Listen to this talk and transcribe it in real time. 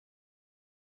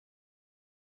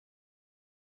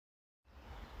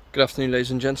Good afternoon,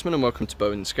 ladies and gentlemen, and welcome to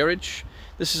Bowen's Garage.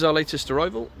 This is our latest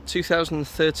arrival,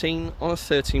 2013 on a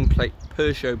 13-plate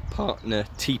Peugeot Partner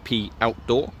Tepee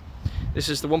Outdoor. This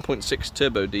is the 1.6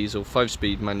 turbo diesel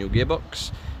 5-speed manual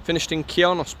gearbox, finished in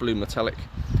Kyanos blue metallic,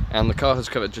 and the car has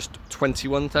covered just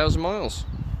 21,000 miles.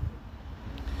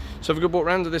 So we've got brought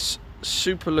round to this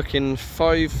super-looking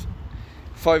five-door,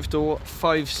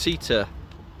 5-seater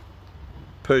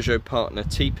Peugeot Partner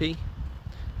Tepee.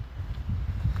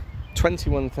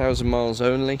 21,000 miles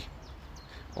only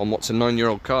on what's a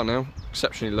 9-year-old car now,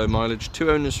 exceptionally low mileage, 2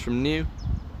 owners from new.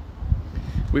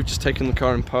 We've just taken the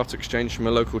car in part exchange from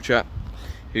a local chap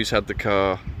who's had the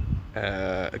car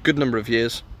a good number of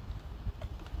years.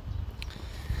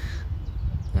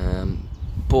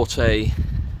 Bought a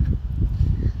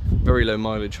very low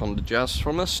mileage Honda Jazz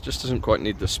from us, just doesn't quite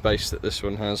need the space that this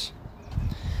one has.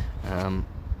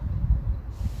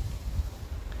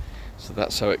 So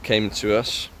that's how it came to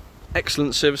us.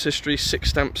 Excellent service history, 6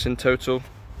 stamps in total,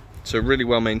 so really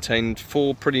well maintained,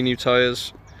 4 pretty new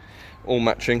tyres, all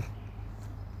matching.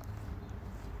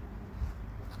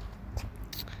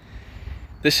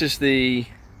 This is the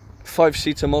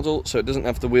 5-seater model, so it doesn't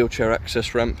have the wheelchair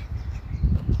access ramp.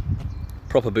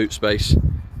 Proper boot space.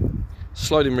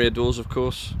 Sliding rear doors, of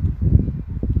course.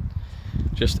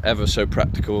 Just ever so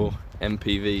practical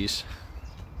MPVs.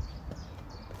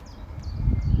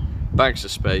 Bags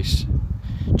of space.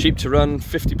 Cheap to run,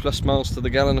 50 plus miles to the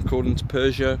gallon according to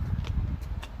Peugeot.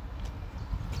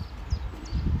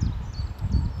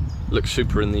 Looks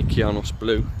super in the Kyanos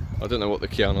blue. I don't know what the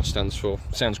Kyanos stands for.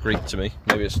 Sounds Greek to me.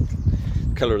 Maybe it's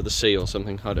the colour of the sea or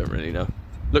something. I don't really know.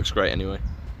 Looks great anyway.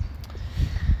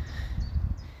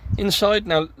 Inside,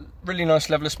 now, really nice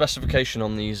level of specification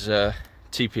on these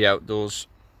Tepee Outdoors.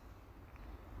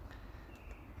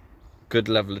 Good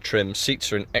level of trim.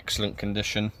 Seats are in excellent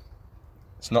condition.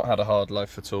 It's not had a hard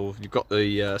life at all. You've got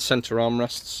the centre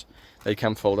armrests. They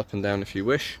can fold up and down if you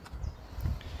wish.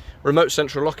 Remote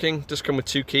central locking. Does come with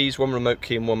 2 keys, 1 remote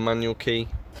key and 1 manual key.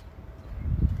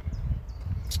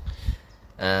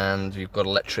 And you've got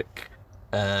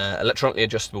electronically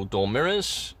adjustable door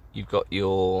mirrors. You've got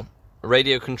your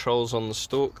radio controls on the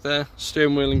stalk there.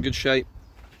 Steering wheel in good shape.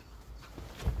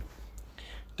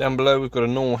 Down below we've got a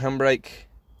normal handbrake.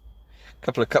 A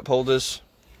couple of cup holders.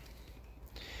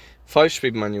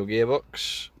 5-speed manual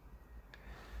gearbox,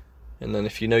 and then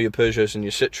if you know your Peugeots and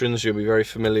your Citroens, you'll be very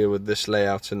familiar with this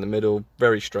layout in the middle.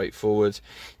 Very straightforward.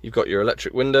 You've got your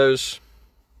electric windows,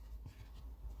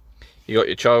 you got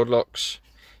your child locks,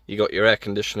 you got your air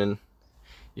conditioning,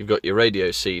 you've got your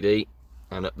radio CD,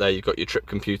 and up there you've got your trip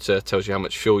computer, tells you how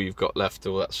much fuel you've got left,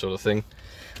 all that sort of thing.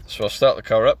 So I'll start the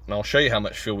car up and I'll show you how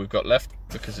much fuel we've got left,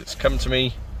 because it's come to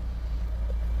me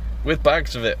with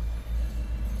bags of it.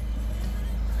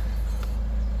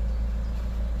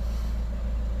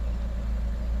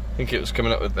 I think it was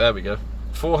coming up with, there we go,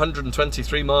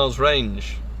 423 miles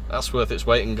range. That's worth its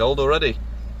weight in gold already.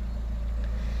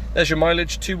 There's your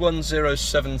mileage,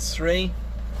 21073.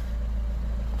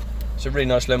 It's a really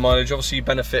nice low mileage. Obviously you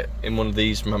benefit in one of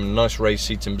these from having a nice raised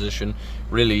seating position,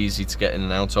 really easy to get in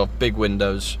and out of, big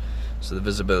windows, so the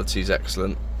visibility is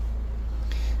excellent.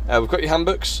 We've got your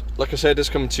handbooks. Like I said, there's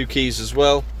come with 2 keys as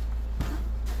well.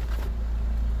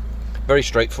 Very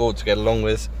straightforward to get along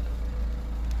with.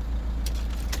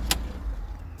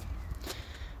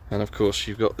 And of course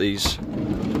you've got these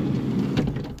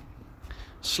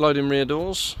sliding rear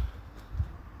doors.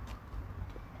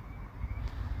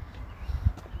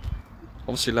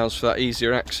 Obviously allows for that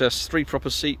easier access. 3 proper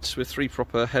seats with 3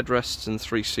 proper headrests and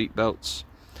 3 seat belts.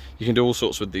 You can do all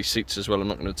sorts with these seats as well. I'm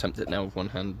not going to attempt it now with one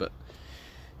hand, but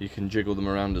you can jiggle them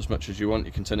around as much as you want.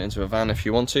 You can turn it into a van if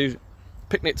you want to.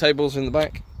 Picnic tables in the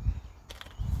back.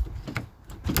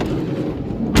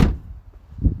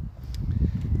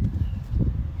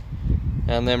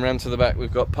 And then round to the back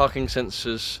we've got parking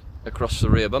sensors across the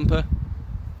rear bumper.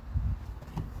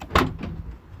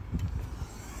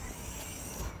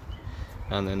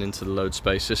 And then into the load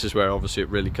space. This is where obviously it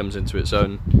really comes into its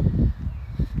own.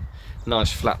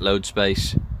 Nice flat load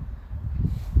space.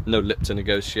 No lip to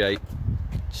negotiate.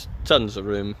 Tons of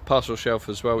room. Parcel shelf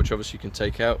as well, which obviously you can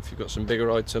take out if you've got some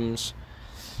bigger items.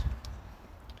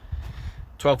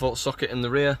 12-volt socket in the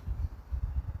rear.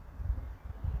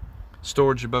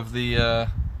 Storage above the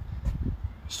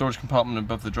storage compartment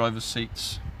above the driver's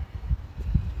seats.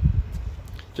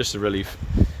 Just a really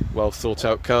well thought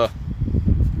out car.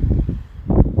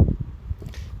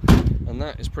 And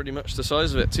that is pretty much the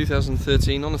size of it.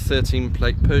 2013 on a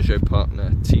 13-plate Peugeot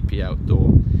Partner Tepee Outdoor.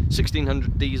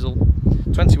 1600 diesel,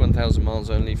 21,000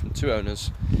 miles only from 2 owners,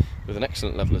 with an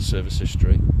excellent level of service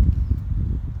history.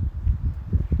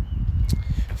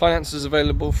 Finance is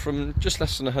available from just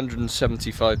less than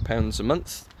 £175 a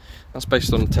month. That's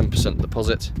based on a 10%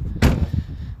 deposit.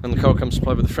 And the car comes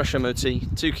supplied with a fresh MOT,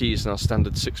 2 keys and our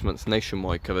standard 6-month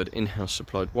nationwide covered in-house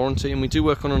supplied warranty, and we do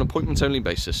work on an appointment only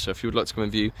basis, so if you would like to come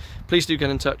and view, please do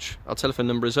get in touch. Our telephone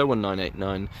number is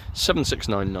 01989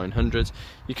 769 900.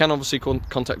 You can obviously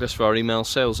contact us via our email,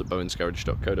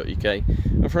 sales@bowensgarage.co.uk,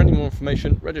 and for any more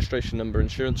information, registration number,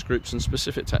 insurance groups and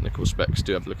specific technical specs,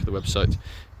 do have a look at the website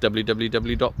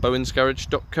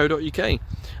www.bowensgarage.co.uk.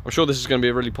 I'm sure this is going to be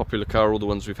a really popular car. All the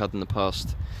ones we've had in the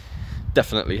past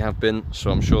definitely have been,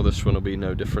 so I'm sure this one will be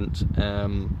no different.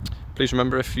 Please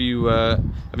remember, if you have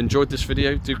enjoyed this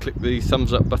video, do click the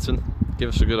thumbs up button, give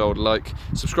us a good old like,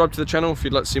 subscribe to the channel if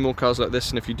you'd like to see more cars like this,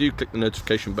 and if you do click the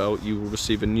notification bell, you will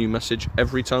receive a new message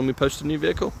every time we post a new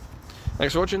vehicle.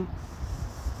 Thanks for watching.